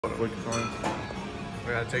Quick time.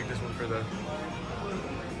 We gotta take this one for the.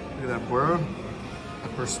 Look at that, bro. The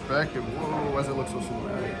perspective. Whoa, why does it look so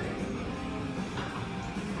cinematic?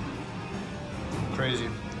 Crazy.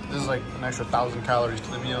 This is like an extra 1,000 calories to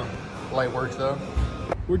the meal. Light work though.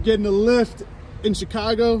 We're getting a lift in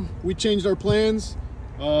Chicago. We changed our plans.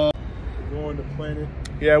 We're going to Planet.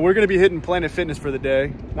 Yeah, we're gonna be hitting Planet Fitness for the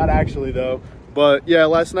day. Not actually though. But yeah,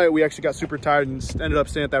 last night we actually got super tired and ended up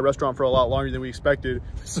staying at that restaurant for a lot longer than we expected.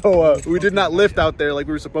 So we did not lift out there like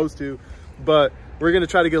we were supposed to, but we're gonna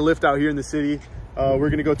try to get a lift out here in the city. We're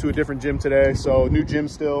gonna go to a different gym today. So new gym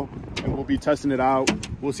still, and we'll be testing it out.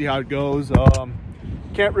 We'll see how it goes.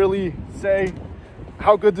 Can't really say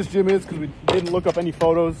how good this gym is because we didn't look up any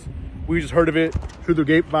photos. We just heard of it through the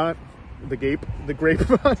grapevine. The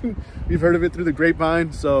grapevine. We've heard of it through the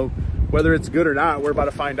grapevine. So whether it's good or not, we're about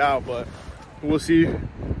to find out, but we'll see.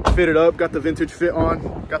 Fit it up, got the vintage fit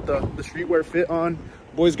on, got the streetwear fit on.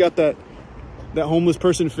 Boys got that homeless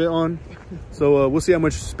person fit on. So we'll see how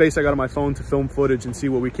much space I got on my phone to film footage and see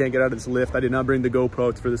what we can't get out of this lift. I did not bring the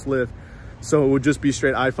GoPro for this lift, so it would just be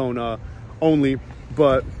straight iPhone only.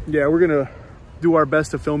 But yeah, we're gonna do our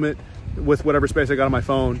best to film it with whatever space I got on my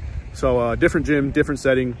phone. So different gym, different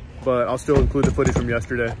setting, but I'll still include the footage from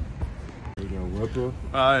yesterday.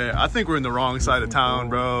 I think we're in the wrong side of town,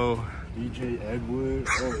 bro. DJ Edwood.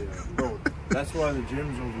 Oh yeah, bro. That's why the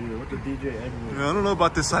gym's over here. What the DJ Edwood? I don't know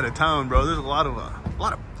about this side of town, bro. There's a lot of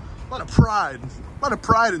pride, a lot of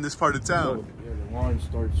pride in this part of town. Yeah, the line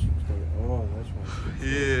starts. Oh, that's why.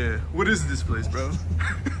 Yeah. What is this place, bro?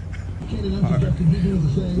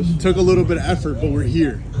 Right. Took a little bit of effort, but we're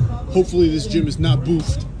here. Hopefully this gym is not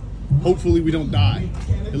boofed. Hopefully we don't die.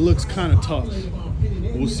 It looks kind of tough.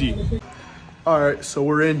 We'll see. All right, so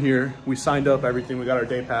we're in here. We signed up everything. We got our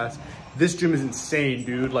day pass. This gym is insane,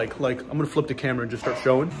 dude. Like I'm gonna flip the camera and just start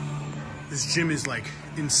showing. This gym is like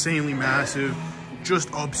insanely massive, just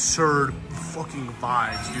absurd fucking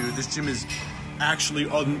vibes, dude. This gym is actually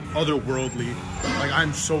otherworldly. Like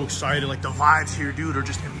I'm so excited. Like the vibes here, dude, are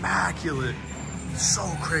just immaculate. So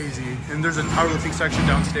crazy. And there's a powerlifting section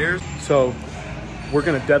downstairs. So we're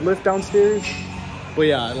gonna deadlift downstairs. But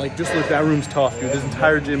yeah, like just look, that room's tough, dude. This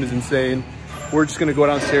entire gym is insane. We're just gonna go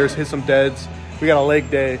downstairs, hit some deads. We got a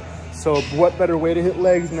leg day. So what better way to hit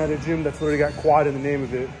legs than at a gym that's literally got quad in the name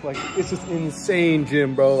of it. Like it's just insane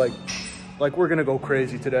gym, bro. Like we're gonna go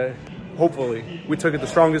crazy today. Hopefully. We took it the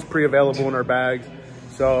strongest pre-available in our bags.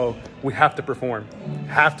 So we have to perform,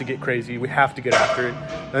 have to get crazy. We have to get after it.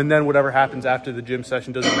 And then whatever happens after the gym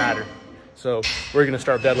session doesn't matter. So we're gonna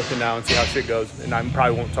start deadlifting now and see how shit goes. And I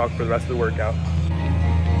probably won't talk for the rest of the workout.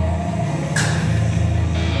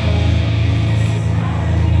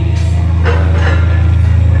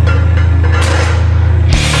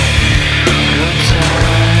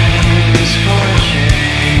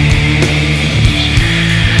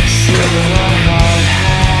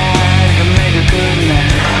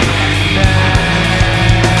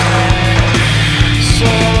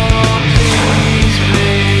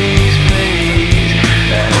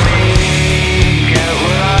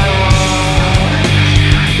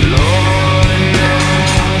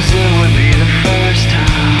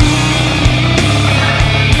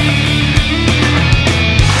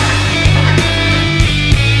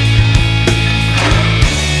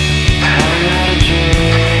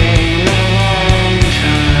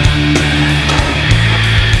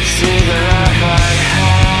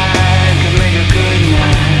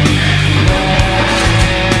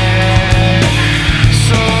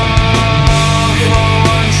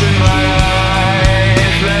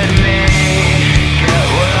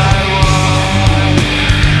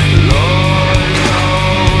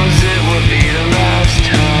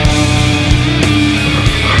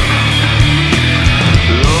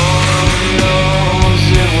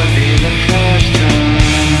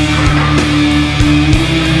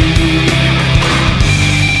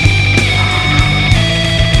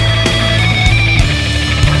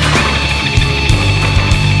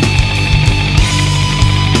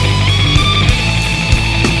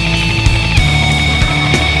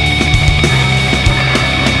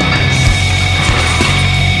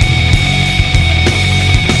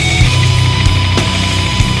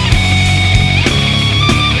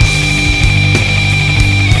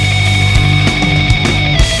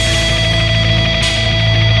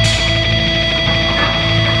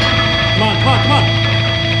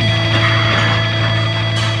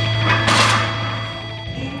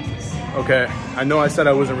 Okay, I know I said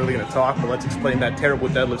I wasn't really gonna talk, but let's explain that terrible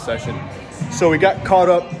deadlift session. So we got caught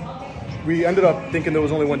up. We ended up thinking there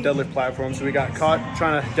was only one deadlift platform, so we got caught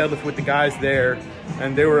trying to deadlift with the guys there,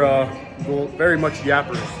 and they were very much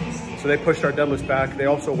yappers. So they pushed our deadlifts back. They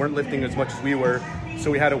also weren't lifting as much as we were. So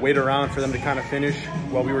we had to wait around for them to kind of finish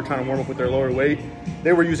while we were trying to warm up with their lower weight.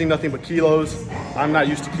 They were using nothing but kilos. I'm not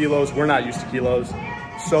used to kilos. We're not used to kilos.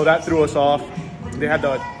 So that threw us off. They had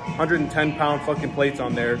the 110 pound fucking plates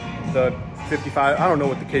on there. The 55, I don't know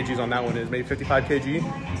what the kgs on that one is, maybe 55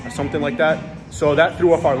 kg or something like that. So that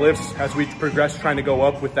threw off our lifts as we progressed trying to go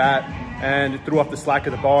up with that, and it threw off the slack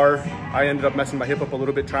of the bar. I ended up messing my hip up a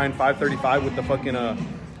little bit trying 535 with the fucking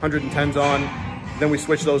 110s on. Then we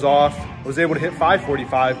switched those off. I was able to hit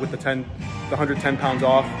 545 with the 110 pounds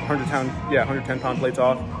off, 110 pound plates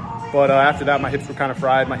off. But after that, my hips were kind of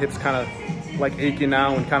fried. My hips kind of like aching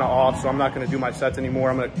now and kind of off, so I'm not gonna do my sets anymore.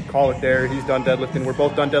 I'm gonna call it there. He's done deadlifting. We're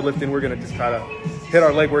both done deadlifting. We're gonna just try to hit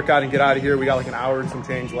our leg workout and get out of here. We got like an hour and some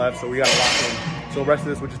change left, so we got a lot in. So the rest of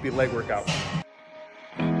this would just be leg workout.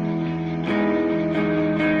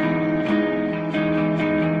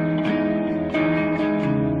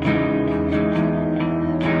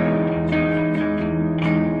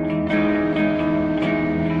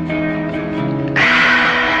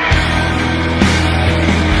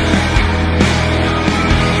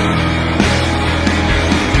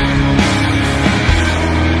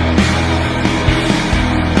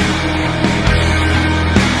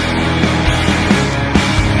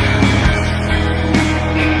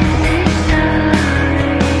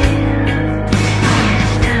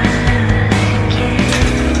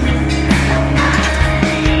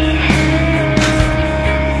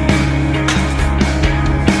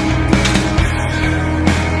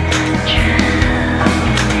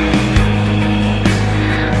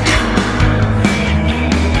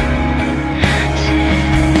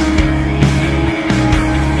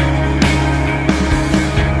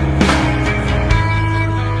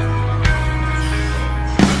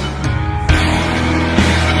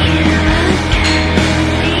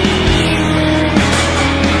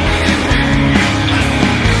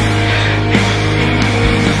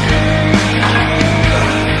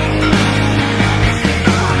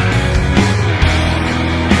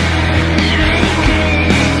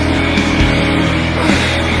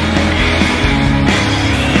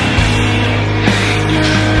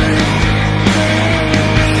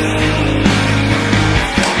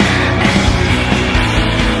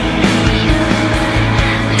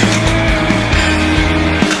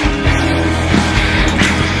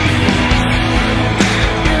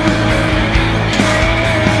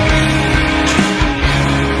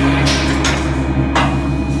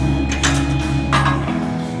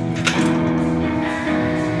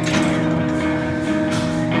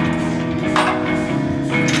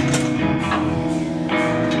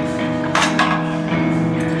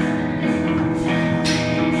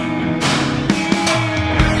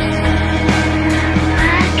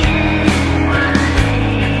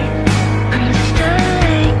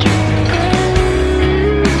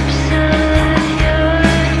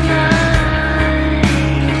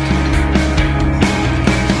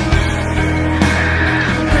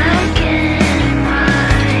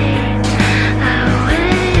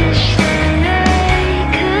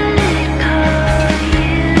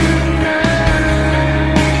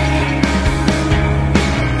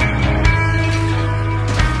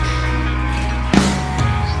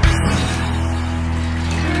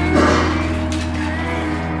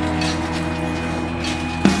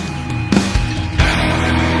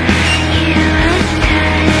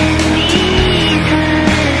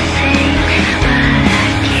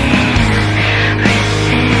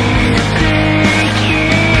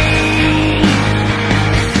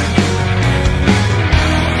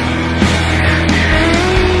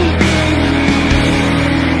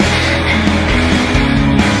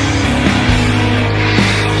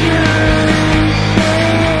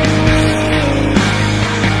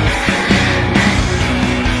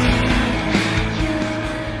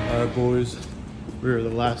 We're the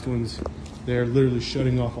last ones. They're literally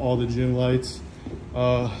shutting off all the gym lights.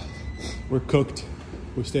 We're cooked.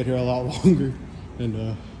 We stayed here a lot longer,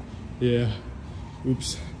 and yeah,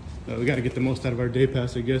 oops. We got to get the most out of our day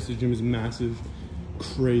pass, I guess. The gym is massive,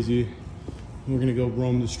 crazy. We're gonna go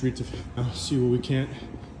roam the streets of see what we can't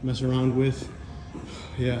mess around with.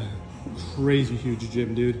 Yeah, crazy huge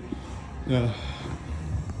gym, dude.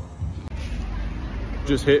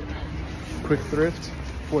 Just hit quick thrift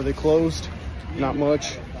before they closed. Not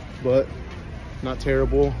much, but not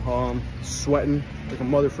terrible. Sweating like a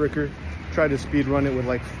mother fricker. Tried to speed run it with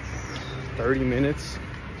like 30 minutes.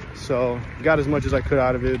 So got as much as I could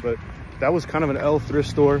out of it, but that was kind of an L thrift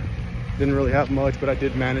store. Didn't really have much, but I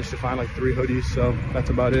did manage to find like 3 hoodies, so that's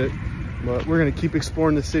about it. But we're gonna keep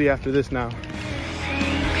exploring the city after this now.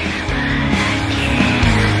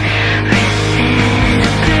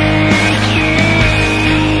 We're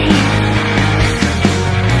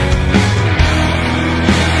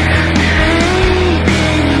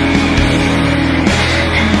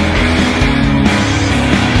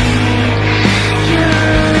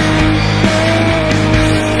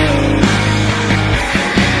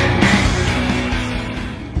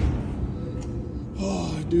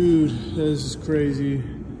This is crazy.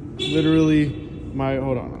 Literally,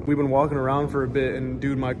 hold on. We've been walking around for a bit, and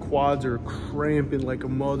dude, my quads are cramping like a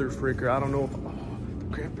mother fricker. I don't know if, they're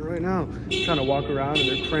cramping right now. I'm trying to walk around and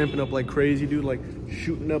they're cramping up like crazy, dude, like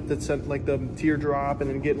shooting up that sent like the teardrop and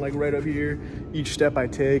then getting like right up here. Each step I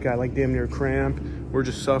take, I like damn near cramp. We're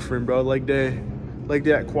just suffering, bro. Leg day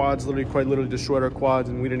at quads literally quite literally destroyed our quads,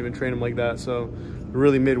 and we didn't even train them like that. So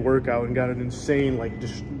really mid-workout and got an insane like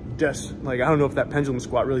like I don't know if that pendulum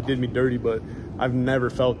squat really did me dirty, but I've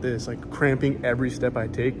never felt this. Like cramping every step I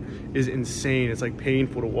take is insane. It's like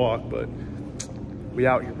painful to walk, but we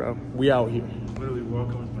out here, bro. We out here. Literally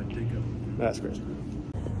walking with my dick up. That's crazy.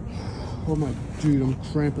 Oh my, dude, I'm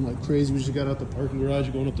cramping like crazy. We just got out the parking garage,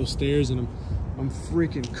 going up those stairs, and I'm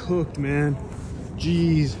freaking cooked, man.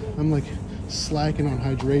 Jeez, I'm like slacking on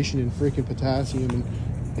hydration and freaking potassium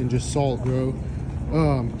and just salt, bro.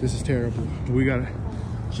 This is terrible. We gotta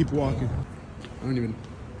keep walking. I don't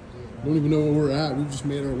even know where we're at. We've just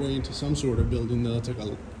made our way into some sort of building though. It's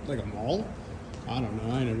like a mall. I don't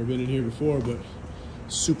know. I ain't never been in here before, but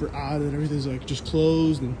super odd that everything's like just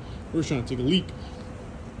closed, and we're just trying to take a leak.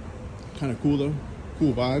 Kind of cool though.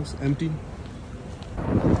 Cool vibes. Empty.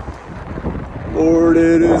 Lord,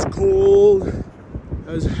 it is cold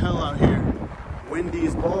as hell out here. Windy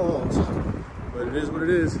as balls, but it is what it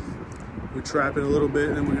is. We're trapping a little bit,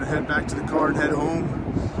 and then we're gonna head back to the car and head home.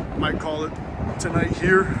 Might call it tonight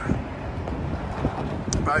here.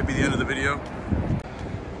 Probably be the end of the video.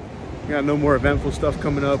 We got no more eventful stuff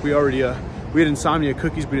coming up. We already we had insomnia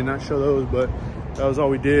cookies. We did not show those, but that was all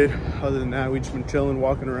we did. Other than that, we just been chilling,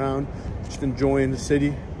 walking around, just enjoying the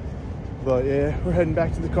city. But yeah, we're heading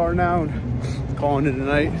back to the car now and calling it a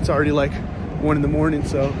night. It's already like 1 in the morning,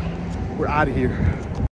 so we're out of here.